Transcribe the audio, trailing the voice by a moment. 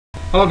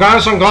Hello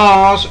guys and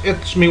girls,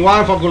 it's me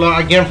wife Ogula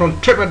again from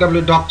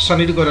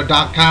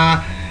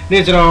www.sunnytogo.com.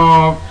 This is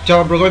our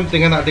program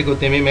thing and I think with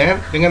me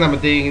man. Thing and I'm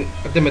thing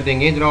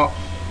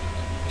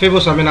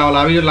Facebook seminar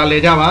la video la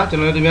le java,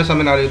 general to me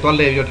seminar to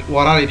le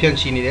what are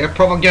pianchini there,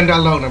 propaganda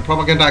alone and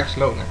propaganda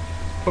slow.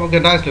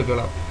 Propaganda is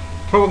local.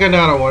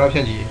 Propaganda or what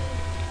pianchi.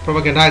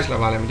 Propaganda is la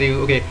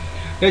okay.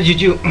 Then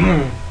you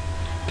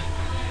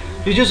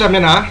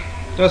seminar,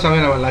 just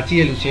seminar la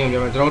tia Lucian,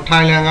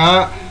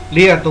 Thailand.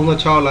 Lea Tonga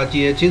Chola,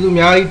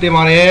 Chizumia,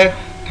 Demare,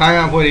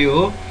 Tanga for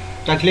you,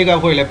 Tatliga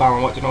for the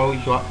power, what you know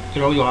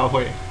you are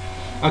for.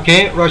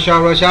 Okay, Russia,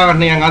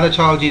 and another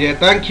child.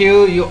 Thank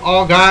you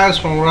all guys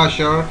from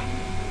Russia,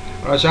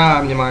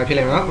 my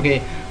film.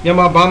 Okay,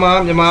 Yama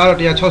Bama, Yama,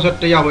 the Chosa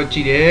Tayawa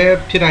Chide,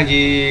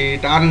 Pitanji,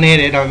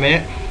 Tanne,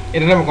 Dame,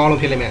 it never call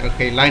film.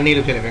 Okay, line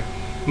native film.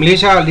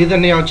 Malaysia, Little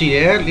Neo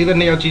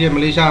Chide,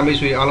 Malaysia,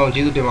 Missouri, along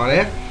Jesus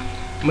Demare.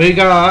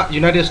 America,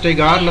 United States,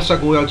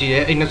 Nasago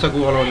LGA,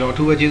 Nasago,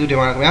 2 Jesu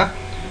Demania,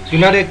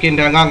 United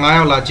Kingdom,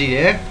 Nile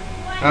LGA,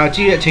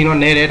 G. Chino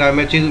Nede, I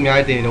met Jesu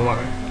Miate, no one.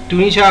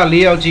 Tunisia,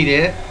 Leo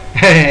G.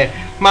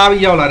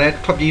 Mavi Yola,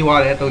 Topi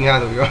Ware, Tonya,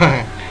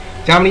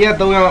 Jamia,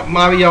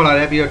 Mavi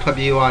Yola,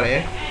 Topi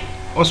Ware,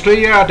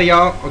 Australia, the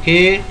Yaw,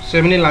 okay,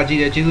 7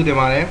 Laji, Jesu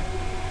Demare,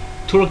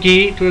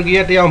 Turkey,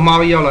 at the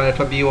Mavi Yola,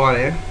 Topi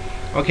Ware,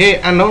 okay,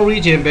 and no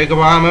region,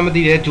 Begava,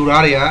 Mamadi,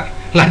 Juraria,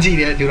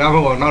 Laji,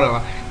 Jurava, or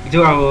not.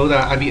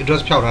 I be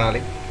address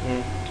powder.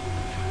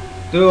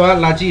 Do a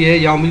Laji,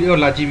 young million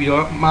Laji,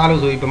 Malo,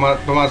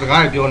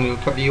 Bamasagai, beyond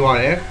Topi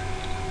Ware,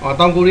 or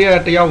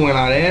Tonguria, the young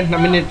Ware,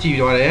 Naminate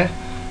Giware,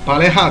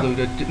 Palehado,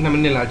 the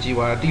Naminilla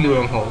Jiwa,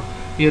 Diluan Hole,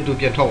 here to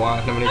get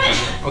Towa,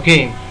 Naminate.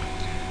 Okay.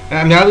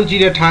 Now,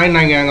 G. Thai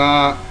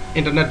Nanga,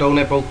 Internet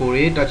Donor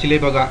Pokuri,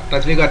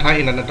 Tachilega Thai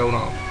Internet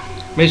Donor.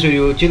 Make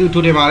you Jidu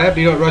to the Mare,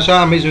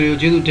 Russia, make you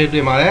Jidu to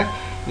the Mare.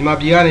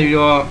 Mapia,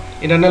 your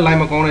internet line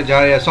Macon,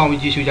 Jaria, some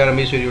which you are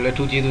missing you let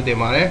 2G to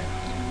Demare.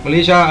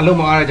 Malaysia,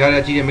 Aloma,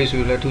 Jaria, G, miss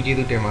you let 2G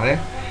to Demare.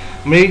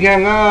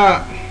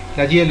 Americana,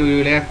 Najia,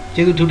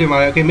 Jidu to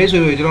Demare, okay, miss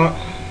you,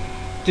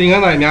 think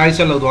I may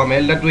sell to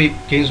me, let we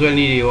gain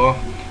Swenny or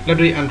let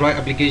we Android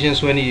applications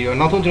Swenny or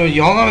not to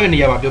young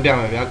many about your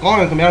Biama,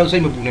 Gone and Camaro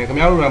same Pune,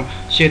 Camaro,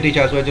 share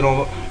teachers where you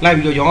know,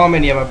 like your young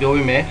many about your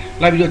me,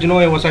 like you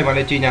know what I want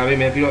to change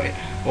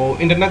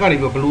or internet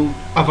blue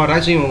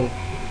advertising.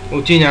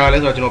 China,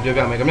 let's watch your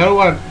Biama.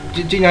 Camaro,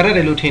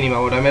 China, Lutinima,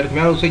 or I met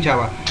Camaro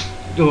Sechava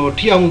to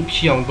Tiang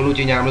Chiang, Blue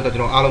China,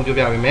 Alam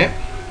Biame.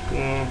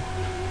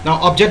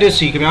 Now, Objective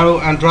C, Camaro,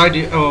 Android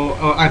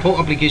iPhone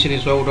application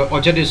is so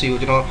Objective C,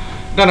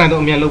 then I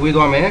don't mean look with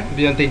Wame,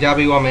 Biante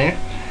Jabi Wame.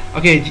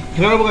 Okay,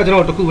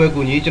 Camaro, to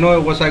Kuguni, you know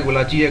what I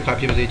will G a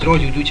copy,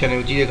 YouTube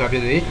channel G a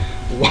copy.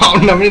 Wow,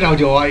 Namina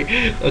joy.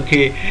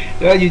 Okay,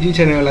 YouTube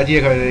channel G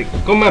a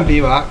comment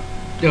Biva,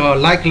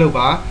 like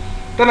Loba.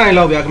 Then I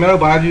love Camaro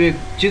by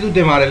Chizu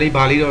Demare,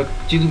 Bali, or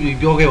Chizu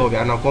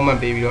Bioga, now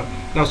comment baby.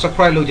 Now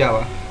subscribe to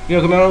Java.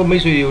 You Camaro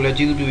makes you let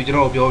Chizu do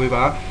general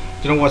Bioga,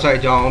 what I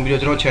John, Bio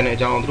channel,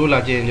 John, through La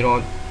Jane,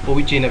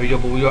 Ovichi, a video,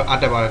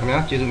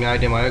 Atabaka, Chizu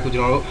Miademare,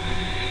 Kujano,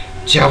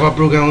 Java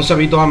program,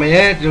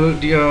 Sabitome,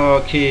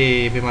 the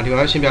K,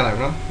 Pimativa,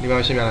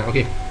 Shimbiana,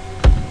 okay.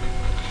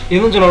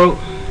 Even general,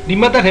 the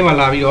Mata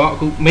Hemalavio,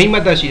 main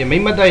Mata,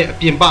 main Mata,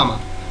 Pimpama.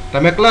 The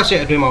class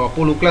at Dream of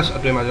Polo class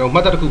at Dream of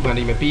Mother Coupon,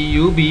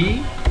 PUB,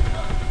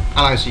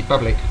 Alliance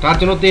Public.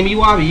 Tartano Temi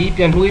Wabi,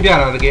 Pian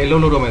Huibiara, the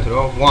Lolo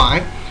Metro,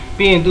 why?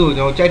 Being do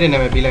no China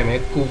Bilame,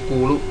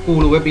 Kulu,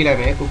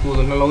 Bilame,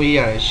 Kuku, no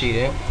here,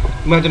 she,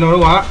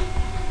 Imaginora,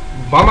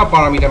 Bama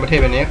Paramita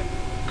Matavene.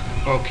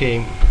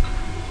 Okay.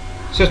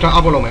 Sister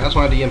Apollo, that's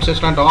why the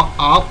sister dog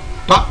up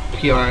top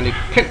here and the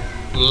pit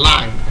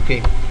line.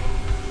 Okay.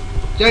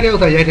 Jadel,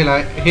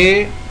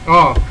 hey,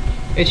 oh.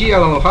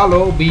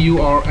 Hello,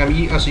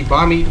 BURME,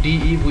 Bami,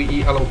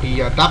 DEVELOP,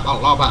 Dap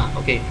Alaba.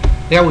 Okay,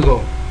 there we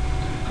go.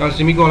 Now,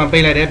 see go and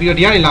pay like that. Because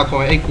the only lack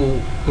of a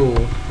go, so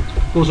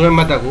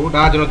Matago,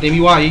 that don't tell me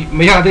why.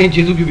 May I think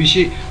you be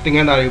shit,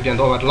 thinking that you can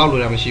do what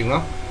Lalu machine,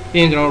 no?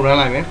 In general,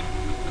 alignment.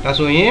 That's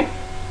all here.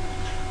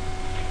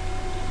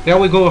 There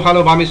we go.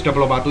 Hello, Bamis,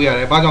 double about 2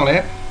 years.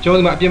 Bajonle,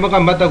 Joe Matago,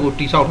 Matago,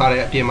 Tisao,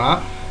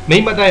 Pima,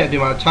 May Mata,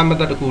 Pima,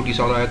 Chamata, the good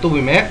Tisao, 2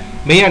 women,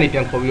 may any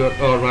pian for you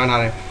or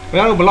run.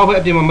 Well, below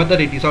at the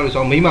Matari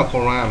Tisao, Mima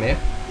Korame.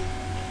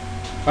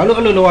 I look a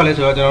little while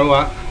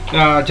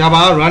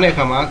Java,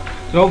 Ranekama,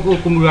 no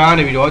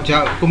Kumurani,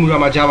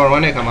 Kumurama Java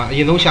Ranekama,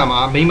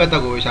 Shama,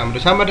 Mimatago, Sham, the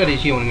Samata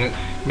is you,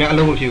 may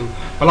alone with you.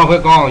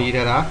 Below gone,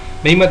 Yidera,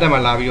 Mimatama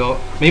Lavio,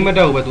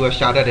 Mimata over to a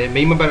shot at it,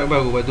 Mimata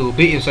over to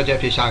be in such a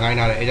fish, I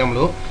know,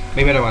 Jamlo,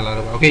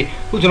 Mimata. Okay,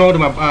 who's an old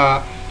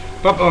Papa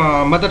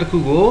Mata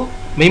Kugo,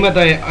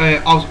 Mimata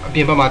out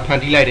Pimama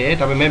 20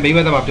 light, I remember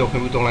Mimata of your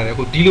computer like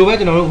a deal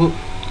with who.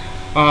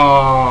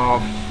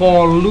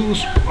 For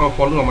loose or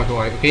for my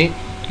wife, okay?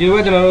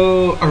 You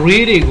know, a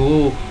really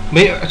go,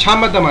 may a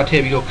chamata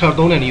matavio,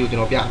 Cardone and you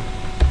know, yeah.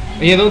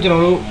 You don't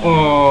know,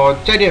 or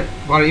Chad,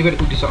 or even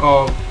could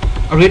dissolve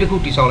a really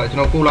good dissolve, you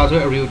know, Cola,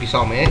 a real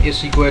dissolve,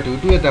 is equal to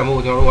 2 at the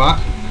mode,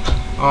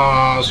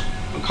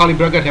 curly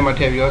bracket ထဲမှာ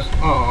ထည့်ပြီးတော့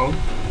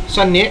စ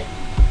နစ်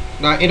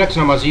ဒါ index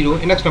number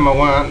 0 index number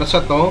 1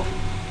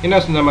 23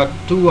 index number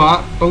 2 က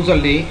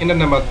34 index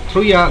number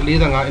 3 က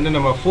45 index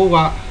number 4 က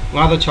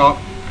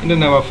56 index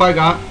number 5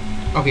 က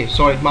okay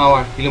sorry မှားပါ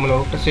ဒီလိုမ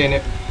လို့10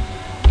နဲ့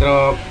ကျွန်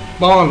တော်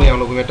ပေါင်းအောင်လုပ်အော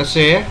င်လုပ်ပေးမယ်10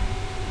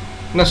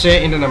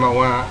 20 index number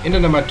 1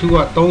 index number 2 က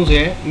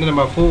30 index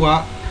number 4 က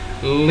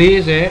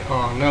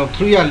40 now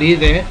 3 က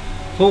40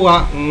 4 က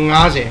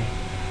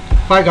50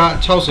 5 က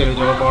60လို့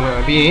ကျွန်တော်ပေါင်း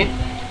ထားပြီးရင်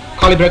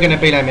curly bracket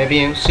နဲ့ပိတ်လိုက်မယ်ပြီး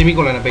ရင်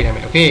semicolon နဲ့ပိတ်လိုက်မ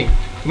ယ် okay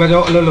ဒီမှာကျွ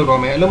န်တော်အလုပ်လုပ်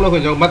တော့မယ်အလုပ်လုပ်ခွ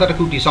င့်ကျွန်တော် method တစ်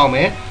ခုတည်ဆောက်မ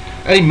ယ်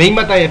အဲ့ဒီ main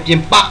method ရဲ့ပြ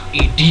င်ပ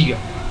AD က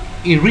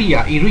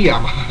area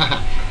မှာ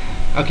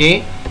okay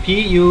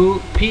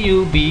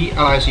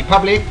PUBLIC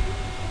public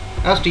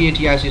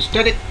static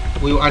static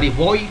will add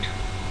void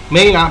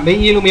main လား main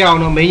ရေးလို့မရအောင်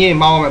တော့ main ရေး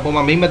မှားအောင်မယ်ပုံ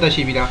မှာ main method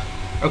ရှိပြီလား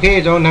okay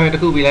ကျွန်တော်နာမည်တ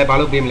စ်ခုပေးလိုက်ဘာ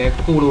လို့ပေးမလဲ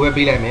ကိုလိုပဲ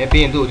ပေးလိုက်မယ်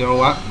ပြီးရင်သူ့ကိုကျွန်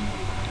တော်က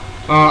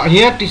အရ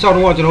င်တိဆောက်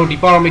တော့ကျွန်တော်တို့ဒီ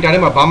parameter ထဲ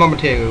မှာဘာမှမ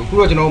ထည့်ဘူးခု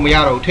တော့ကျွန်တော်တို့မရ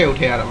တော့ဘူးထ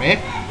ည့်ရတာမယ်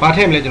ဘာထ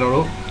ည့်မလဲကျွန်တော်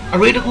တို့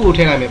array တစ်ခုကိုထ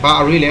ည့်လိုက်မယ်ဘာ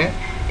array လဲ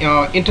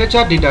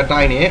integer data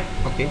type နဲ့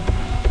okay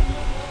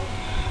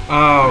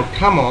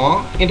come on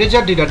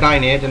integer data type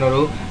နဲ့ကျွန်တော်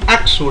တို့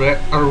x ဆိုတဲ့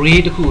array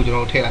တစ်ခုကိုကျွန်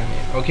တော်တို့ထည့်လိုက်မ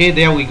ယ် okay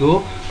there we go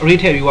array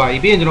ထည့်ပြီးသွားပြီ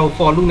ပြီးရင်ကျွန်တော်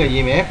for loop နဲ့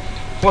ရေးမယ်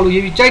for loop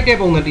ရေးပြီးကြိုက်တဲ့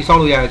ပုံစံတိဆောက်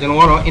လို့ရတယ်ကျွန်တော်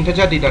ကတော့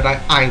integer data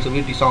type I ဆို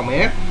ပြီးတိဆောက်မ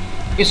ယ်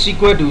is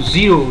equal to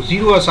 0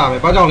 0 ကစမ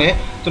ယ်ဘာကြောင့်လဲ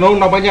ကျွန်တော်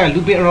တို့နောက်ပိုင်းကျရင်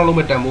looping around လုပ်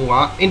မဲ့တန်ဖိုးက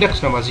index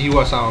number 0 က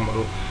စအောင်မ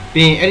လို့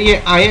ပြီးရင်အဲ့ဒီရဲ့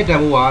I ရဲ့တန်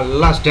ဖိုးက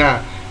less than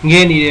င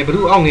ယ်နေတယ်ဘယ်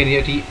သူအောက်ငယ်နေ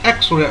တဲ့အထိ x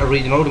ဆိုတဲ့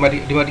array ကျွန်တော်တို့ဒီ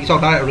မှာတိဆော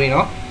က်ထားတဲ့ array เน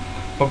าะ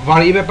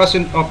variable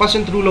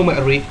person through လုပ်မဲ့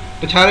array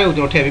တခြားတွေကို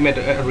ကျွန်တော်ထည့်ပေးမဲ့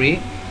array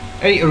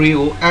အဲ့ဒီ array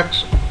ကို x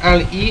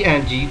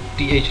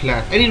length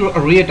length အဲ့ဒီ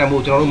array ရဲ့တန်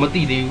ဖိုးကျွန်တော်တို့မ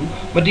သိသေးဘူး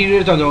မသိ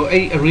တဲ့ကြောင့်ကျွန်တော်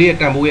အဲ့ဒီ array ရဲ့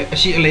တန်ဖိုးရဲ့အ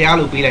ရှိအလျား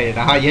လို့ပေးလိုက်ရ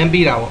တာဟာရမ်း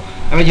ပေးတာပေါ့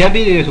အဲ့မှာရမ်း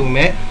ပေးတယ်ဆိုပေ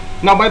မဲ့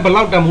နောက်ပိုင်းဘ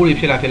လောက်တန်ဖိုးတွေ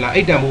ဖြစ်လာ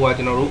အဲ့တန်ဖိုးက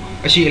ကျွန်တော်တို့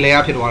အရှိအ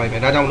လျားဖြစ်သွားနိုင်မ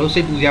ယ်ဒါကြောင့်မလို့စိ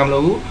တ်ပူစရာမ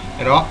လိုဘူး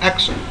အဲ့တော့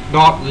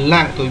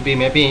x.length ဆိုပြီးပေး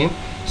မယ်ပြီးရင်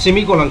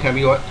semicolon ခံ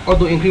ပြီးတော့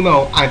auto increment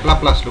ကို i++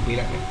 လို့ပေး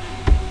လိုက်မယ်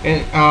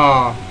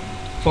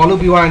for loop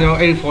ပြီးသွားရင်ကျွန်တော်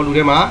အဲ့ဒီ for loop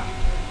ထဲမှာ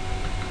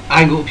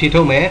i ကိုအဖြေ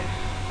ထုတ်မယ်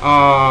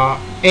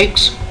x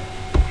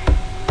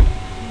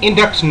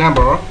index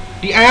number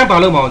ဒီ i ကဘာ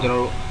လို့မအောင်ကျွန်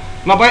တော်တို့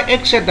နောက်ပိုင်း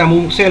x ဆက်တန်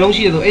ဖိုး10လုံး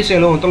ရှိတယ်ဆို x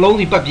 10လုံးကိုတစ်လုံး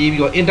စီပတ်ပြေး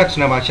ပြီးတော့ index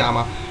number ရှာ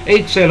မှာ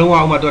x 10လုံးက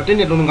ဥမာတော့1 2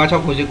 3 4 5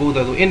 6 9 10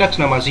 9ဆို index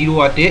number 0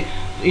 က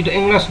1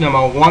 index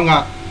number 1 က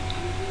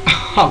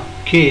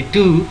okay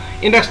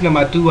 2 index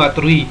number 2 က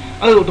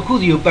3အဲ့လိုတစ်ခု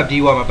စီကိုပတ်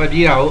ပြေးသွားမှာပတ်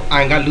ပြေးတာကို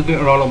i က looping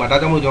around လုပ်မှာဒါ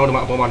ကြောင့်မို့ကျွန်တော်တို့ဒီ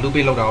မှာအပေါ်မှာ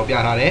looping လုပ်တာကိုပြ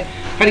ထားတယ်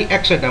အဲ့ဒီ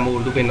x ဆက်တန်ဖိုး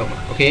ကို looping လုပ်မှာ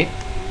okay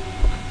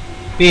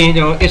ပြီးရင်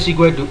ကျွန်တော် is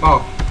equal to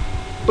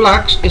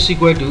plus is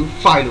equal to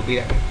 5လို့ပေး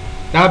လိုက်မယ်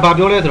ဒါဘာ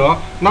ပြောလဲဆိုတော့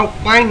နောက်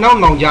ပိုင်းနော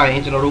က်ကြရ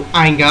င်ကျွန်တော်တို့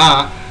i က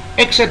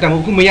x ဆက်တန်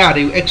ဖိုးအခုမရ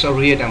သေးဘူး x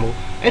array ရဲ့တန်ဖိုး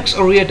x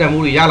array ရဲ့တန်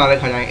ဖိုးတွေရလာတဲ့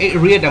ခါကျရင်အဲ့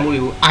array ရဲ့တန်ဖိုးတွေ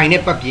ကို i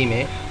နဲ့ပတ်ပြေးမ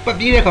ယ်ပတ်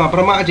ပြေးတဲ့အခါမှာပ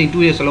ထမအချိန်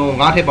တွေ့တဲ့စလုံးကို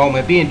9ထည့်ပေါင်းမ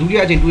ယ်ပြီးရင်ဒုတိယ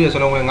အချိန်တွေ့တဲ့စ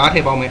လုံးကို9ထ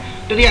ည့်ပေါင်းမယ်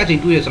တတိယအချိ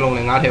န်တွေ့တဲ့စလုံး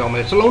ကို9ထည့်ပေါင်းမ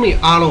ယ်စလုံးတွေ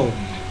အားလုံး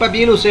ပတ်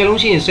ပြေးလို့10လုံး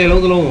ရှိရင်10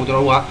လုံးစလုံးကိုကျွန်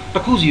တော်တို့ကတ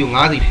စ်ခုစီကို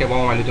9စီထည့်ပေါ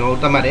င်းရလို့ကျွန်တော်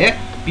တို့သတ်မှတ်တယ်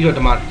ပြီးတော့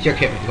ဒီမှာရက်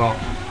ခဲ့မယ်ဒီကောင်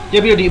ရ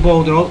က်ပြီးတော့ဒီအပေါ်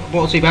ကိုကျွန်တော်အ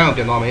ပေါ်အစိပ်ပိုင်းအောင်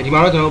ပြန်သွားမယ်ဒီမှာ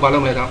တော့ကျွန်တော်တို့ဘာလု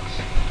ပ်မလဲဆိုတော့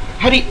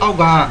အဲ့ဒီအောက်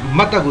ကမ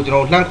တ်တက်ကိုကျွန်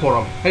တော်လှမ်းခေါ်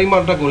တော့မယ်အဲ့ဒီမ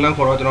တ်တက်ကိုလှမ်း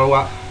ခေါ်တော့ကျွန်တော်တို့က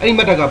အဲ့ဒီမ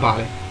တ်တက်ကဘာ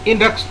လဲ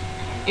index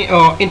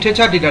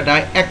integer data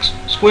type x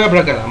square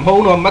bracket လားမဟု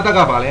တ်တော့မတ်တက်က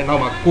ဘာလဲနော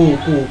က်မှာကို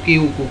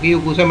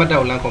ဆက်မတ်တက်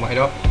ကိုလှမ်းခေါ်မှာအဲ့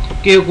တော့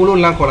ko လို့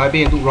လှမ်းခေါ်လိုက်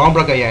ပြီးရင်သူ round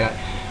bracket ရိုက်လိုက်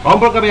round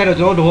bracket ရိုက်တော့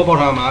ကျွန်တော်တို့ဘောပေါက်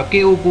ထားမှာ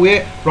ko ရဲ့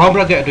round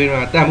bracket အတွင်းက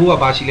တန်ဖိုးက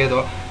ဘာရှိလဲဆို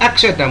တော့ x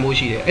ဆက်တန်ဖိုး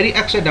ရှိတယ်အဲ့ဒီ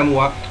x ဆက်တန်ဖိုး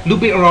က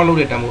looping around လုပ်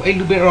တဲ့တန်ဖိုးအဲ့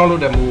looping around လု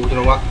ပ်တဲ့တန်ဖိုးကိုကျွန်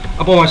တော်က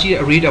အပေါ်မှာရှိတဲ့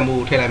array တန်ဖိုး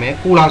ကိုထည့်လိုက်မယ်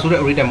cola ဆိုတဲ့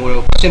array တန်ဖိုး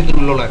ကို percent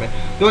through လုပ်လိုက်မယ်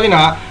ပြောချင်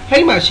တာအဲ့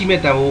ဒီမှာရှိမဲ့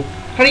တန်ဖိုး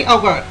အဲ့ဒီအော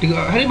က်က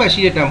အဲ့ဒီမှာရှိ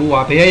တဲ့တန်ဖိုးက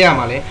ဘယ်ရ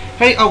မှာလဲ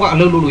အဲ့ဒီအောက်ကအ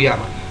လုပ်လုပ်လို့ရ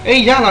မှာအဲ့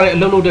ဒီရလာတဲ့အ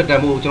လုပ်လုပ်တဲ့တန်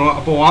ဖိုးကိုကျွန်တော်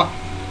အပေါ်က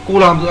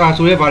cola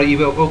ဆိုတဲ့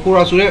variable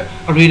cola ဆိုတဲ့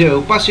array တွေ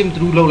ကို passing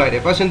through လုပ်လိုက်တ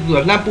ယ် passing through က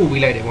လှမ်းပို့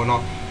ပေးလိုက်တယ်ပေါ့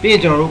နော်ပြီးရ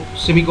င်ကျွန်တော်တို့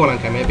semicolon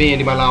ခံမယ်ပြီးရင်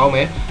ဒီမှာလာအောင်မ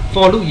ယ်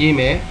for loop ရေး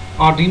မယ်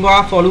ဒီမှာ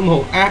for loop မဟု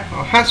တ်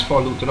has for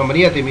loop ကျွန်တော်မ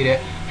နေ့ကသင်ပေးတဲ့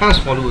has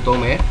for loop ကို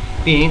သုံးမယ်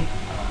ပြီးရင်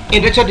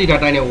integer data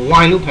type နဲ့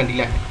y လို့ဖန်တီး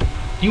လိုက်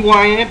ဒီ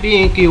y ရဲ့ပြီးရ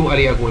င် ko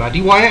area cola ဒီ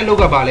y ရဲ့အလုပ်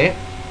ကဘာလဲ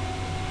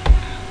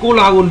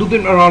cola ကို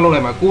looping around လုပ်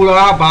လိုက်မှာ cola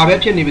ကဘာပဲ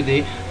ဖြစ်နေပါစေ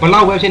ဘ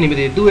လောက်ပဲဖြစ်နေပါ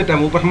စေသူ့ရဲ့တန်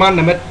ဖိုးပထမ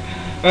နံပါတ်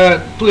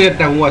သူ့ရဲ့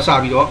တန်ဖိုးကစ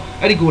ပြီးတော့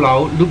အဲ့ဒီ cola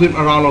ကို looping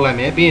around လုပ်လိုက်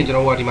မယ်ပြီးရင်ကျွန်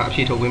တော်တို့ကဒီမှာအ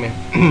ဖြေထုတ်ပေးမယ်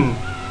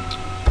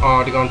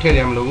ဒီကောင်ထည့်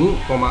ရမလို့ဘူး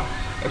ပုံမှာ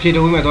အဖြေထု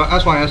တ်ပေးမယ်တော့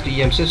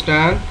sysdm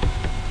system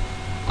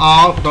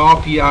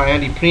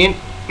out.prnd print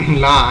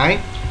line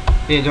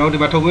ပြီးရင်ကျွန်တော်ဒီ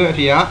မှာထုတ်ပေးမယ့်အ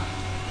ဖြေက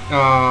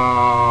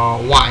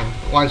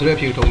y ဆိုတဲ့အ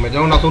ဖြေကိုထုတ်ပေးမယ်ကျွ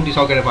န်တော်နောက်ဆုံးတိ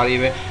ဆောက်ခဲ့တဲ့ဘာတွေ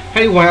ပဲ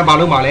အဲ့ဒီ y ကဘာ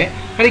လို့မှာလဲ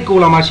အဲ့ဒီ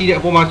cola မှာရှိတဲ့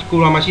အပေါ်မှာ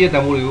cola မှာရှိတဲ့တ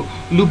န်ဖိုးတွေကို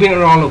looping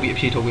around လုပ်ပြီးအ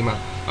ဖြေထုတ်ပေးမှာ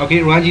okay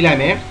run ကြည့်လိုက်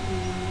မယ်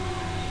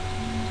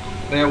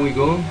there we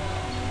go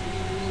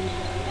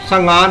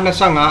 15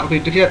 25 okay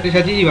တစ်ချ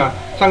က်ကြည့်ပါ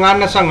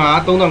15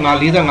 25 35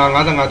 45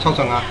 55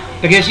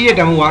 65တကယ်ရှိတဲ့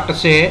တန်ဖိုးက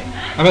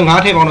10ဒါပေမဲ့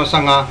9ထည့်ပေါင်းတော့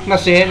15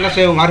 20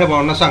 20ကို9ထည့်ပေါ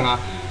င်းတော့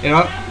25အဲ့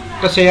တော့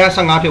10က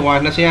15ဖြစ်သွား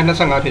တယ်20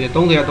က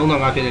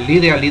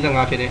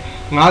25ဖြစ်တယ်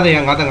30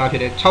က35ဖြ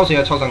စ်တယ်40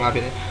က45ဖြစ်တယ်50က55ဖြစ်တယ်60က65ဖြ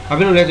စ်တယ်ဘာ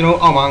ဖြစ်လို့လဲကျွန်တော်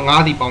အောက်မှာ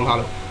9စီပေါင်းထား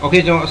လို့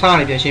okay ကျွန်တော်အစားအ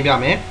နေပြန်ရှင်းပြ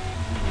မယ်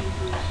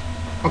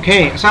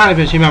okay အစားအနေ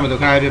ပြန်ရှင်းပြမယ်ဆို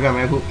ခါရပြပြမ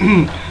ယ်အခု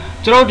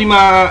ကျွန်တော်ဒီ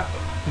မှာ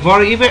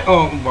variable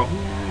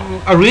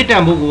array တ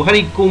န်ဖို့ကိုဟဲ့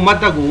ဒီ ကိုမတ်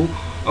တက်ကို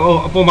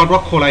အပေါ်မှာ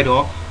တော့ခေါ်လိုက်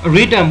တော့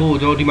array တန်ဖို့ကို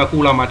ကျွန်တော်ဒီမှာ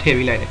collar မှာထည့်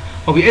ပေးလိုက်တယ်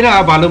ဟုတ်ပြီအဲ့ဒါ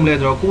ကဘာလုပ်မလဲ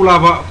ဆိုတော့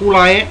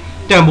collar ရဲ့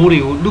တန်ဖိုးတွေ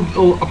ကို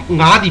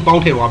9စီပေါ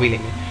င်းထည့်သွားပေးလိ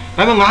မ့်မယ်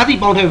ဒါပေမဲ့9စီ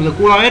ပေါင်းထည့်ပြီးဆို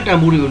collar ရဲ့တန်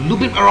ဖိုးတွေကို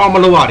looping around မ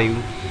လုပ်ရသေး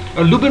ဘူး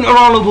looping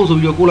around လုပ်ဖို့ဆို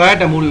ပြီးတော့ collar ရဲ့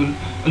တန်ဖိုးတွေကို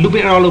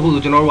looping around လုပ်ဖို့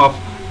ဆိုကျွန်တော်တို့က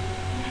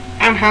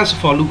enhance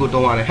for loop ကို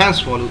သုံးရတယ် hands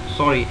for loop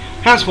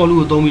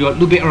ကိုသုံးပြီးတော့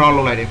looping around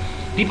လုပ်လိုက်တယ်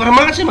ဒီပထမ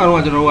အဆင့်မှာ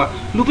တော့ကျွန်တော်တို့က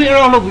looping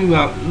around လုပ်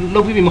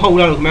ပြီးမဟုတ်ဘူး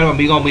လားလို့ခင်ဗျားတို့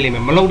မေးကောင်းမေးလိမ့်မ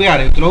ယ်မလုပ်ရရ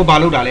တယ်ကျွန်တော်တို့ဘာ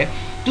လုပ်တာလဲ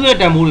သူ့ရဲ့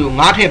တန်ဖိုးတွေကို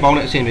9ထည့်ပေါင်း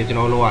တဲ့အဆင့်ပဲကျွန်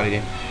တော်လုပ်ရတ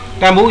ယ်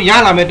တန်ဖိုးရ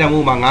လာမဲ့တန်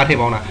ဖိုးမှာ9ထည့်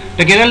ပေါင်းတာ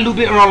တကယ်လည်း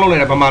looping around လုပ်လို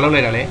က်တာဘာမှလုပ်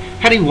လိုက်တာလဲ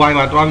ဟဲ့ဒီ y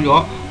မှာတွားပြီး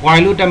တော့ y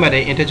လို့တက်မှတ်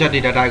တဲ့ integer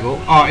data type ကို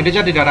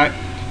integer data type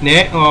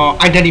နဲ့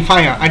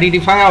identifier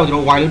ကိုကျွန်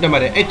တော် y လို့တက်မှ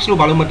တ်တယ် x လို့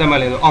ဘာလို့မတက်မှတ်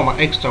လဲဆိုအောက်မှာ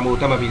x တန်ဖိုး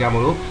တက်မှတ်ပြီးသားမ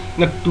လို့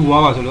တူ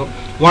သွားပါဆိုလို့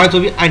y ဆို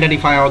ပြီး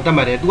identifier ကိုတက်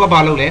မှတ်တယ်သူကဘာ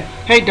လုပ်လဲ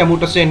ဟဲ့တန်ဖိုး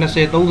10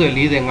 20 30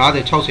 40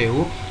 50 60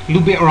ကို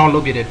looping around လု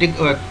ပ်ပြတယ်10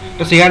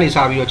ကနေစ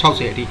ပြီးတော့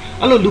60အထိ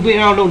အဲ့လို looping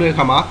around လုပ်တဲ့အ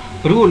ခါမှာ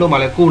ဘယ်လိုလုပ်မှာ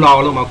လဲ collar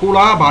ကိုလုပ်မှာ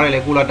collar ကဘာလဲ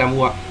collar တန်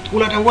ဖိုးက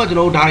collar တန်ဖိုးကကျွန်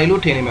တော်တို့ဒါတွေ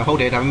လို့ထင်နေမှာဟုတ်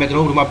တယ်ဒါပေမဲ့ကျွန်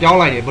တော်တို့ဒီမှာပြောင်း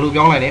လိုက်တယ်ဘယ်လို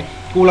ပြောင်းလိုက်လဲ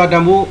collar တ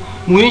န်ဖိုး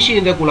မွေးရှိ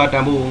တဲ့ collar တ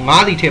န်ဖိုးကို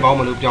9စီထည့်ပေါင်း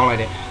မလို့ပြောင်းလိုက်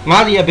တယ်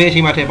9စီရဲ့ဘယ်အချိ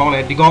န်မှာထည့်ပေါင်းလဲ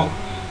ဒီကောင်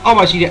အောက်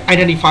မှာရှိတဲ့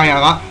identifier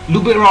က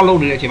looping around လုပ်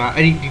နေတဲ့အချိန်မှာ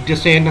အဲ့ဒီ10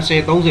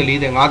 20 30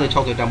 40 50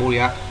 60တန်ဖိုးတွေ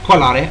ကထွက်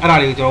လာတယ်အဲ့ဒါ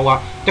တွေကိုကျွန်တော်က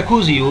တစ်ခု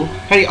စီကို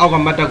အဲ့ဒီအောက်က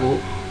method ကို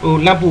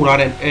လမ်းပို့ထား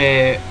တဲ့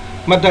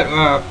method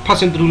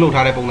passing through လုပ်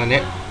ထားတဲ့ပုံစံ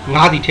နဲ့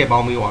9စီထည့်ပေါ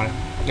င်းပြီးသွားတယ်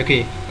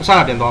okay အစ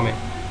ပြန်သွားမယ်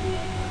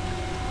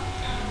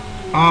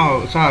အ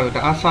စ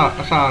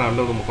တော့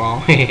လုပ်လို့မကောင်း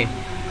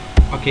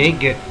okay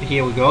good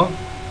here we go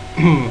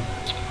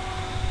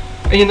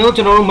အရင်တော့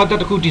ကျွန်တော်တို့ method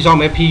တစ်ခုတည်ဆောက်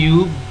မယ်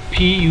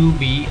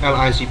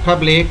PUBLIC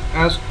public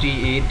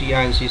static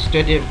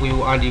static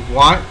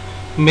void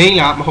main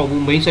လားမဟုတ်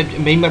ဘူး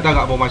main method က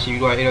အပေါ်မှာရှိ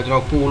ပြီးတော့အဲ့တော့ကျွန်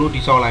တော်ကိုလို့တ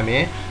ည်ဆောက်လိုက်မ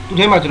ယ်သူ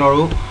ထဲမှာကျွန်တော်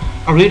တို့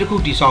array တစ်ခု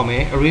တည်ဆောက်မ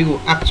ယ် array ကို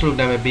x လို့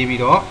နာမည်ပေး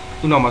ပြီးတော့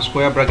သူ့နောက်မှာ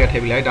square bracket ထ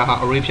ည့်ပြီးလိုက်ဒါဟာ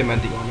array ဖြစ်မှ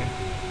န်းသိပါမယ်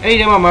အဲ့ဒီ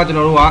ထဲမှာကျွန်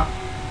တော်တို့က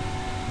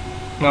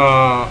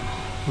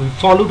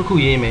for loop တစ်ခု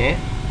ရေးမယ်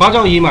ဘာ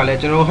ကြောင့်ရေးမှာလဲ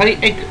ကျွန်တော်တို့ဟဲ့ဒီ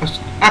x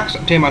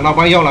အထဲမှာနောက်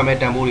ပိုင်းရောက်လာမဲ့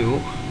တန်ဖိုးတွေကို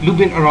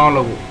looping around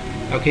လုပ်ဖို့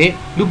okay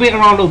looping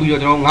around လုပ်ပြီး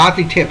တော့ကျွန်တော်9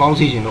စီထည့်ပေါင်း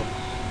စီခြင်းလို့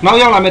နောက်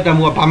ရောက်လာမဲ့တန်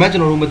ဖိုးကဘာမှကျွ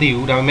န်တော်တို့မသိ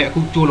ဘူးဒါပေမဲ့အခု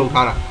ကြိုးလုပ်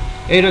ထားတာ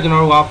အဲ့တော့ကျွန်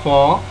တော်တို့က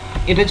for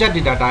integer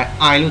data type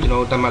I လို့ကျွန်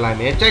တော်တို့တက်မှတ်လိုက်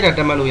မယ်ကြိုက်တာတ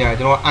က်မှတ်လို့ရတယ်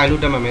ကျွန်တော် I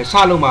လို့တက်မှတ်မယ်စ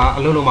လုံးမှာ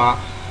အလုံးလုံးမှာ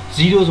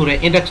0ဆိုတဲ့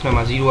index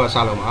number 0ကစ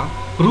လုံးမှာ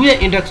group ရဲ့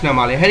index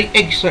number လဲဟဲ့ဒီ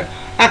x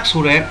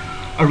ဆိုတဲ့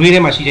array ထဲ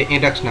မှာရှိတဲ့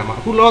index number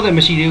အခုလောဆယ်မ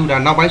ရှိသေးဘူးဒါ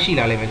နောက်ပိုင်းရှိ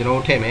လာလိမ့်မယ်ကျွန်တော်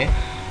တို့ထည့်မယ်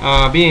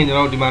ပြီးရင်ကျွန်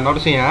တော်တို့ဒီမှာနောက်တ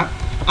စ်ဆင့်က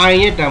I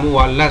ရဲ့တန်ဖိုး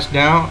က less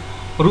than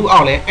group အော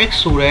က်လဲ x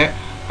ဆိုတဲ့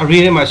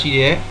array ထဲမှာရှိ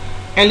တဲ့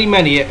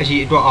element တွေရဲ့အ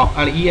ရေးအတွက်အောက်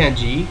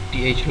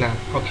length lang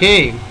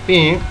okay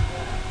ပြီးရင်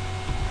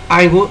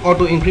I ကို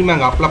auto increment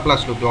က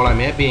plus လို့ပြောလိုက်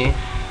မယ်ပြီးရင်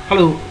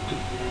hello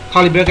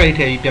curly bracket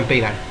ထည့်ပြီးပြန်ပိ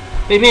တ်လိုက်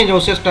ပြီးရင်ကျွန်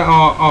တော် system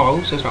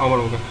out မ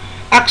လုပ်ဘူး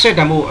x ရဲ့တ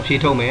န်ဖိုးအဖြေ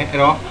ထုတ်မယ်အဲ့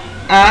တော့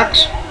x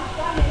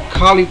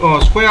curly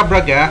square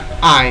bracket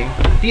I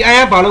ဒီ I က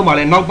ဘာလို့မှ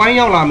လဲနောက်ပိုင်း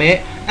ရောက်လာမယ်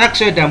x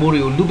ရဲ့တန်ဖိုးတွေ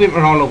ကို looping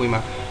around လုပ်ပြီး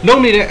မှာလု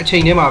ပ်နေတဲ့အချိ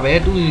န်ထဲမှာပဲ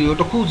တူစီကို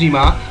တစ်ခုစီ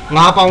မှာ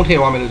9ပေါင်းထည့်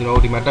သွားမယ်လို့ကျွန်တော်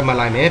တို့ဒီမှာတက်မှတ်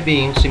လိုက်မယ်ပြီး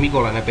ရင်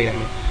semicolon နဲ့ပိတ်လိုက်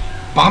မယ်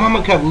ဘာမှမ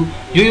ခက်ဘူး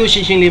ရိုးရိုးရှ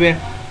င်းရှင်းလေးပဲ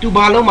သူ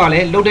ဘာလုပ်မှလဲ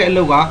လုပ်တဲ့အ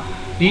လုပ်က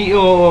ဒီ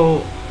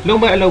လု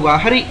ပ်မဲ့အလုပ်က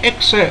ဟာဒီ x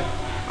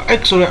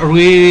ဆိုတဲ့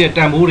array ရဲ့တ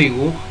န်ဖိုးတွေ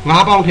ကို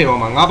9ပေါင်းထည့်တော့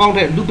မှာ9ပေါင်းထ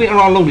ည့် looping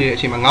around လုပ်နေတဲ့အ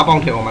ချိန်မှာ9ပေါ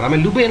င်းထည့်တော့မှာဒါပေ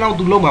မဲ့ looping around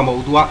သူလုပ်မှာမဟုတ်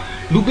ဘူး तू က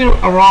looping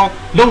around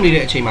လုပ်နေ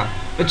တဲ့အချိန်မှာ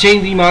တစ်ချိန်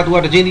စီမှာ तू က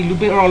တစ်ချိန်စီ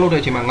looping around လုပ်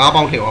တဲ့အချိန်မှာ9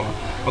ပေါင်းထည့်တော့မှာ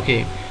okay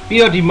ပြီး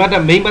တော့ဒီ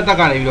method main method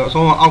ကနေပြီးတော့အ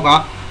ဆုံးအောက်က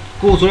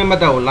ကိုဆိုတဲ့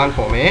method ကို run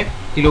ခေါ်မယ်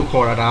ဒီလို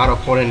ခေါ်တာဒါကတော့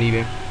ခေါ်တဲ့နည်း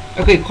ပဲ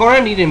okay ခေါ်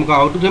တဲ့နည်းတွေမက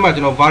ဘူးသူထဲမှာ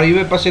ကျွန်တော်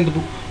variable passing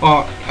through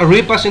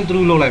array passing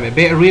through လုပ်လိုက်မယ်ဘ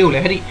ယ် array ကိုလဲ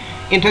ဟဲ့ဒီ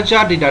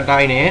integer data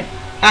type နဲ့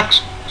x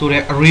ဆို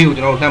တဲ့ array ကို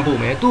ကျွန်တော်လှမ်းပို့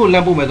မယ်သူ့ကိုလှ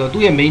မ်းပို့မယ်ဆိုတော့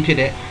သူ့ရဲ့ main ဖြစ်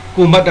တဲ့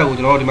ကို method ကို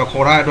ကျွန်တော်ဒီမှာ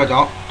ခေါ်ထားတဲ့အတွက်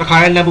ကြောင့်တစ်ခါ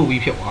လေးလှမ်းပို့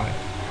ပြီးဖြစ်သွားတယ်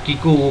ဒီ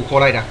ကို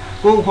ခေါ်လိုက်တာ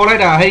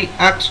ဟဲ့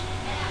x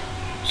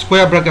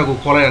square bracket ကို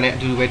ခေါ်လိုက်တာနဲ့အ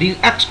တူတူပဲဒီ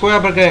x square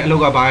bracket ရဲ့အလု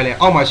ပ်ကဘာလဲ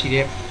အောက်မှာရှိ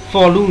တဲ့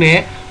for loop နဲ့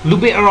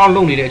looping around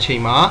လုပ်နေတဲ့အချိ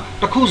န်မှာ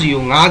တစ်ခုစီ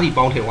ကို9စီ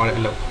ပေါင်းထည့်သွားတဲ့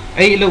အလုပ်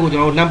အဲ့ဒီအလုပ်ကိုကျွ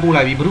န်တော်လှမ်းပို့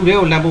လိုက်ပြီးဘယ်သူတွေ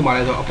ကိုလှမ်းပို့မှာ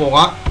လဲဆိုတော့အပေါ်က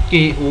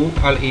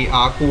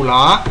collar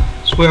collar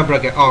square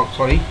bracket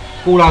sorry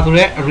collar ဆို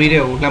တဲ့ array တွေ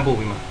ကိုလှမ်းပို့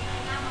ပြီးမှာ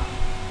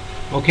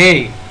okay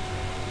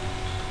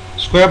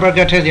square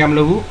bracket ထည့်ရမ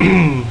လို့ဘူး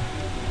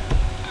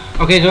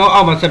okay ကျွန်တော်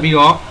အောက်မှာဆက်ပြီး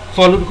တော့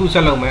for loop တစ်ခုဆ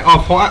က်လုပ်မယ်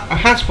for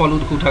hands for loop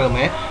တစ်ခုထပ်လုပ်မ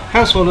ယ်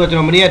hands for loop ကကျွန်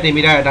တော်မနေ့ကတင်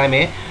ပေးထားတဲ့အတိုင်း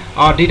ပဲ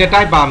data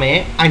type ပါမယ်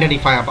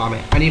identifier ပါမ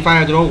ယ်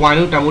identifier ကျွန်တော် y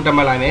လို့တန်ဖိုးတက်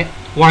မှတ်လိုက်မယ်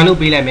y လို့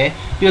ပေးလိုက်မယ်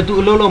ပြီးတော့သူ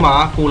အလုပ်လုံးမှာ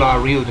collar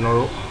array ကိုကျွန်တော်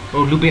တို့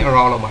looping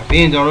around လုပ်မှာပြီး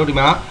ရင်ကျွန်တော်တို့ဒီ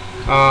မှာ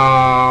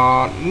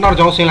နောက်တစ်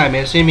ကြောင်းဆင်းလိုက်မ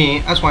ယ်ဆင်းပြီး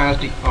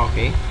sysd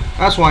okay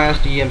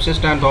sysdm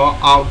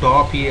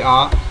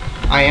system.out.pr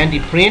int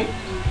print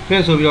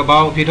ဆိုပြီးတော့ဘာ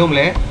ကိုဖြည့်ထုတ်မ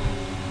လဲ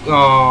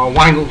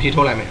y ကိုဖြည့်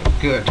ထုတ်လိုက်မယ်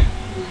good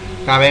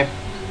ဒါပဲ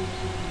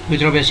ဒီ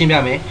ကျွန်တော်ပြန်ရှင်းပြ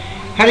မယ်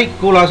ဟဲ့ဒီ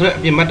collar ဆိုတဲ့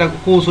အပြင် method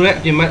ကိုဆိုတဲ့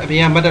အပြင်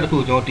method တစ်ခု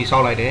ကိုကျွန်တော်တည်ဆော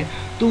က်လိုက်တယ်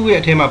သူ့ရဲ့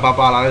အထဲမှာ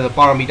ပါလာလဲဆို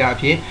parameter အ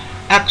ဖြစ်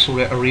x ဆို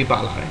တဲ့ array ပါ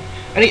လာတယ်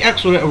အဲ့ဒီ x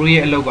ဆိုတဲ့ array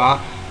ရဲ့အလုပ်က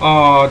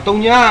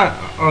3ည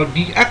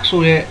ဒီ x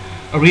ဆိုတဲ့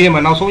array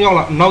မှာနောက်ဆုံးရော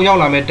က်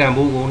လာမဲ့တန်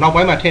ဖိုးကိုနောက်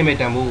ပိုင်းမှာထည့်မဲ့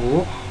တန်ဖိုးကို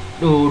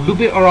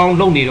looping around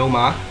လုပ်နေတော့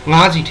မှ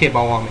9စီထည့်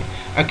ပေါင်းရမယ်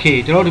okay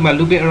ကျွန်တော်ဒီမှာ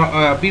looping around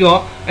ပြီးတော့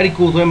အဲ့ဒီ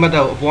code ဆိုတဲ့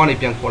method ကိုအပေါ်ကနေ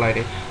ပြန်ခေါ်လိုက်တ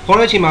ယ်ခေါ်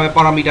တဲ့အချိန်မှာပဲ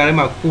parameter ထဲ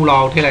မှာ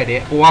color ကိုထည့်လိုက်တယ်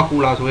အပေါ်က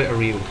color ဆိုတဲ့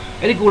array ကို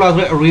အဲ့ဒီ color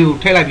ဆိုတဲ့ array ကို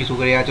ထည့်လိုက်ပြီဆို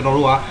ကြတဲ့ကကျွန်တော်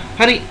တို့က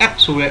အဲ့ဒီ x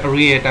ဆိုတဲ့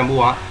array ရဲ့တန်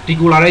ဖိုးကဒီ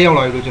color ထဲရောက်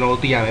လာပြီလို့ကျွန်တော်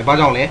တို့သိရမယ်ဘာ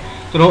ကြောင့်လဲ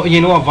ကျွန်တော်အရ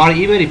င်တော့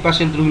variable တွေ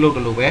passing through လုပ်တ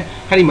ယ်လို့ပဲ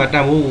အဲ့ဒီမှာတ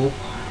န်ဖိုးကို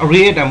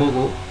array ရဲ့တန်ဖိုး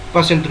ကို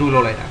passing through လု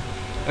ပ်လိုက်တာ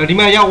ဒီ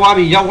မှာရောက်သွား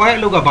ပြီရောက်သွားတဲ့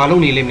အလုပ်ကဘာလု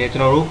ပ်နေလိမ့်မလဲကျွ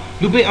န်တော်တို့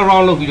looping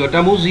around လုပ်ပြီးတော့တ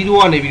န်ဖိုး0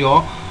ကနေပြီး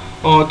တော့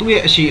သူ့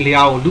ရဲ့အရှိအ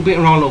လျားကို looping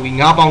around လုပ်ပြီး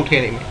9ပေါင်းထ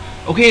ည့်လိုက်မယ်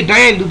okay တို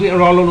င်းရဲ့ looping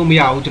around လုပ်လို့မ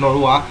ရဘူးကျွန်တော်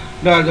တို့က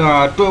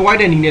တွယ်ဝိုက်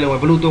တဲ့နည်းနဲ့လုပ်မ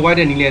ယ်ဘယ်လိုတွယ်ဝိုက်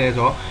တဲ့နည်းနဲ့လဲဆို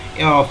တော့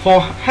for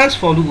hands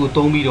for loop ကို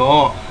သုံးပြီး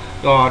တော့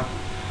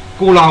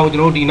cola ကိုကျွ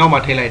န်တော်တို့ဒီနောက်မှာ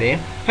ထည့်လိုက်တယ်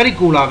အဲ့ဒီ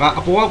cola က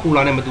အပေါ်က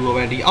cola နဲ့မတူတော့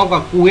ဘဲဒီအောက်က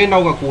ကိုရဲ့နော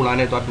က်က cola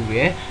နဲ့သွားတူတ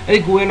ယ်အဲ့ဒီ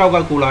ကိုရဲ့နောက်က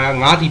cola က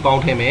9စီပေါ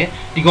င်းထည့်မယ်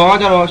ဒီကောင်က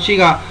ကျတော့ရှေ့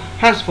က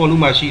hands for loop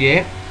မှာရှိတဲ့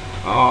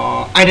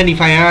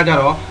identifier ကကြ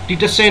တော့ဒီ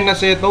10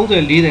 20 30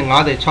 40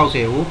 50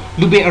 60ကို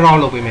looping around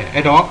လုပ်ပေးမယ်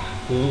အဲ့တော့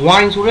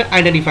y ဆိုတဲ့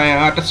identifier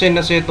က10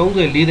 20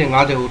 30 40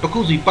 50ကိုတစ်ခု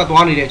စီပတ်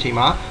သွားနေတဲ့အချိန်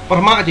မှာပထ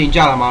မအချိန်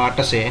ကြာလာမှာ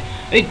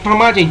10အဲ့ပထ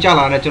မအချိန်ကြာ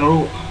လာတဲ့ကျွန်တော်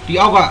တို့ဒီ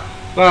အောက်က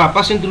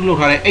passing through လုပ်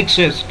ထားတဲ့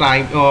access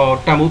time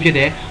တန်ဖိုးဖြစ်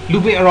တဲ့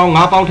looping around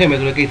 9ပေါင်းထည့်မယ်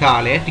ဆိုတဲ့ကိစ္စက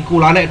လည်းဒီ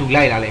cola နဲ့အတူ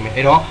လိုက်လာလိမ့်မယ်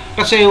အဲ့တော့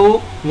10ကို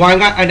y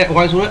က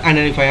y ဆိုတဲ့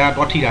identifier က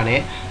တွားထိတာနဲ့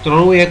ကျွန်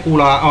တော်တို့ရဲ့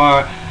cola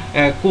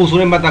ကိုဆို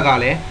တဲ့ method က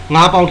လည်း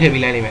9ပေါင်းထည့်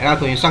ပေးလိုက်လိမ့်မယ်အဲ့ဒါ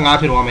ဆိုရင်15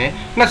ဖြစ်သွားမယ်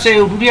20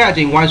ကိုဒုတိယအ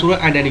ချိန် y ဆိုတဲ့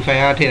identifier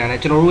ကထည့်တာနဲ့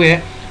ကျွန်တော်တို့ရဲ့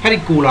အဲ့ဒီ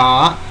cola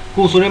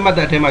ကိုဆိုတဲ့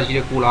method ထဲမှာရှိ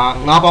တဲ့ cola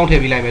 9ပေါင်းထ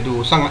ည့်ပေးလိုက်မယ်သူ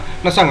ကို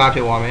25ဖြ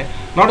စ်သွားမယ်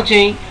နောက်တစ်ချိ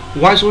န်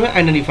y ဆိုတဲ့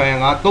identifier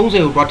က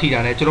30ကိုတွားထိတာ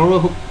နဲ့ကျွန်တော်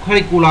တို့အဲ့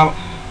ဒီ cola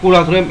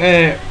ဆိုတဲ့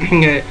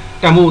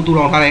တန်ဖိုးတူ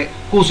လောင်ထားတဲ့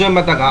ကိုဆိုတဲ့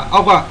method က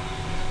အောက်က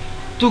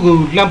သူ့ကို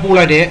လမ်းပို့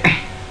လိုက်တဲ့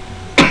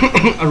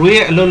array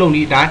ရဲ့အလုံးလုံး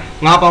ဒီအတိုင်း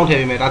9ပေါင်းထည့်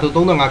ပေးမယ်ဒါဆို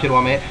35ဖြစ်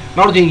သွားမယ်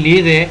နောက်တစ်ချိန်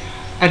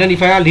40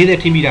 identifier က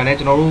40ထိမိတာနဲ့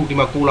ကျွန်တော်တို့ဒီ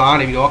မှာ cola က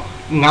နေပြီးတော့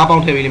9ပေါ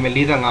င်းထည့်ပေးလိမ့်မယ်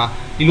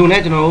45ဒီလို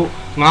နဲ့ကျွန်တော်တို့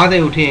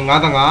50ကိုထည့်ရင်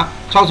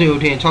55 60ကို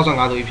ထည့်ရင်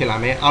65ဆိုပြီးဖြစ်လာ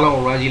မယ်အားလုံး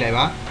ကို run ကြည့်လိုက်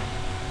ပါ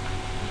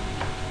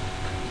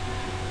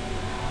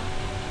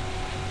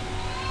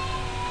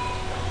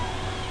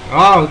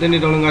တင်းနေ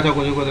တော့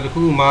56ကိုတ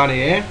ခုမားနေ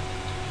ရယ်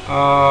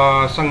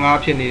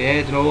15ဖြစ်နေတယ်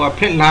ကျွန်တော်တို့က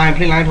print line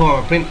ထုတ်ရ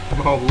မှာ print မ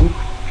ဟုတ်ဘူး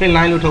print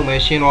line လို့ထုတ်မယ်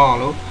ရှင်းသွားအောင်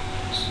လို့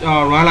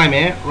run လိုက်မ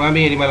ယ် run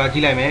ပြီးရင်ဒီမှာလာကြ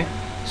ည့်လိုက်မယ်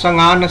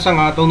15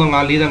 25 35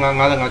 45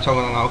 55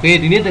 65 okay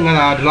ဒီနေ့သင်ခန်း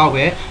စာကဒီလောက်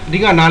ပဲအဓိ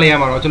ကနားလည်ရ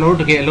မှာတော့ကျွန်တော်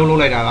တို့တကယ်အလုပ်လုပ်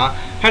လိုက်တာက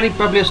Harry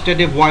public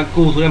static void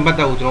code ဆိုတဲ့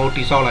method ကိုကျွန်တော်တို့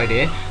တိစောက်လိုက်တ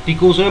ယ်ဒီ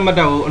code ဆိုတဲ့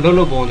method ကိုအလုပ်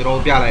လုပ်ပုံကျွန်တော်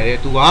တို့ပြလိုက်တယ်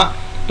သူက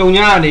တုံည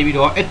ကနေပြီး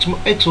တော့ x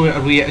ဆိုတဲ့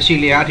array ရဲ့အရှိ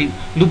လျားအထိ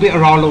looping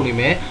around လုပ်နေ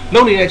မယ်လု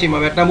ပ်နေတဲ့အချိန်မှာ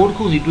ပဲတန်ဖိုးတစ်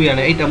ခုစီတွေ့ရတ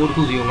ယ်အဲ့တန်ဖိုးတစ်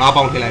ခုစီကို9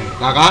ပေါင်းထည့်လိုက်မယ်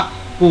ဒါက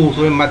code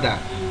ဆိုတဲ့ method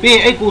ပြီးရ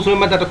င်အဲ့ code ဆို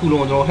တဲ့ method တစ်ခု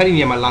လုံးကိုကျွန်တော် Harry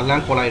နေရာမှာလာလ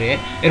န်းခေါ်လိုက်တယ်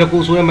အဲ့တော့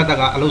code ဆိုတဲ့ method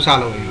ကအလုပ်စ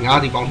လုပ်နေပြီ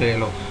9စီပေါင်းထည့်တယ်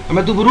လို့ဒါပေ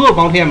မဲ့သူဘယ်လို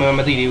ပေါင်းထည့်ရမလဲ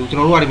မသိသေးဘူးကျွန်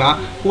တော်တို့ကဒီမှာ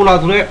cola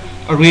ဆိုတဲ့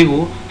array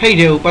ကို head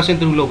တွေကို passing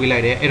through လုပ်ပေးလို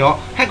က်တယ်အဲ့တော့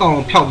head ကောင်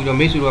ကိုဖျောက်ပြီးတော့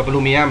make ဆိုတော့ဘယ်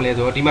လိုမြင်ရမလဲ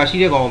ဆိုတော့ဒီမှာရှိ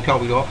တဲ့ကောင်ကိုဖျောက်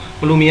ပြီးတော့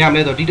ဘယ်လိုမြင်ရမ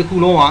လဲဆိုတော့ဒီတစ်ခု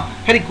လုံးက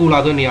head cola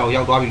ဆိုတဲ့နေရာကို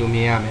ရောက်သွားပြီလို့မြ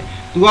င်ရမယ်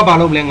သူကဘာ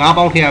လုပ်မလဲ9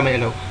ပေါင်းထည့်ရမယ်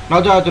အဲ့လိုနော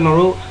က်ကျတော့ကျွန်တော်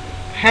တို့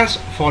hands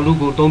for loop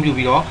ကိုအသုံးပြု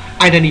ပြီးတော့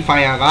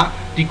identifier က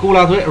ဒီ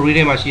cola ဆိုတဲ့ array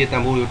ထဲမှာရှိတဲ့တ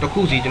န်ဖိုးတွေကိုတစ်ခု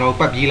စီကျွန်တော်တို့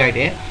ပတ်ပြေးလိုက်တ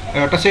ယ်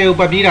အဲ့တော့10ကို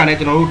ပတ်ပြေးတာနဲ့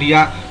ကျွန်တော်တို့ဒီက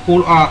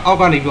အောက်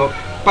ကနေပြီးတော့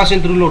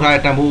passing through လုပ်ထား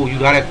တဲ့တန်ဖိုးကိုယူ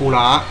ထားတဲ့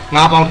cola က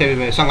9ပေါင်းထည့်ပေး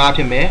မယ်15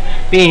ဖြစ်မယ်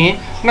ပြီးရင်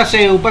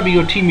20ကိုပတ်ပြီး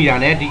တော့ထိမိတာ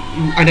နဲ့ဒီ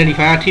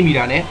identifier ထိမိ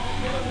တာနဲ့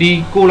ဒီ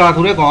cola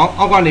ဆိုတဲ့ကောင်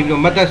အောက်ကနေပြီး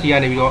တော့ method စီက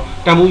နေပြီးတော့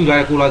တန်ဖိုးယူထား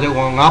တဲ့ cola ဆိုတဲ့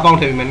ကောင်9ပေါင်း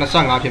ထည့်ပေးမယ်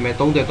25ဖြစ်မယ်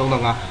30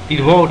 35ဒီ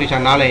တဘောကိုတ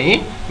ခြားနားလည်ရင်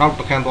နောက်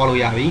တစ်ခန်းသွားလို့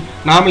ရပြီ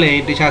နားမလည်ရ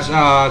င်တခြား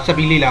ဆက်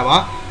ပြီးလေ့လာပါ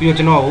ပြီးတော့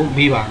ကျွန်တော်ကို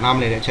မေးပါနားမ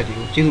လည်တဲ့အချက်တွေ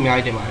ကိုကျေးဇူးအများ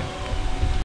ကြီးတင်ပါတယ်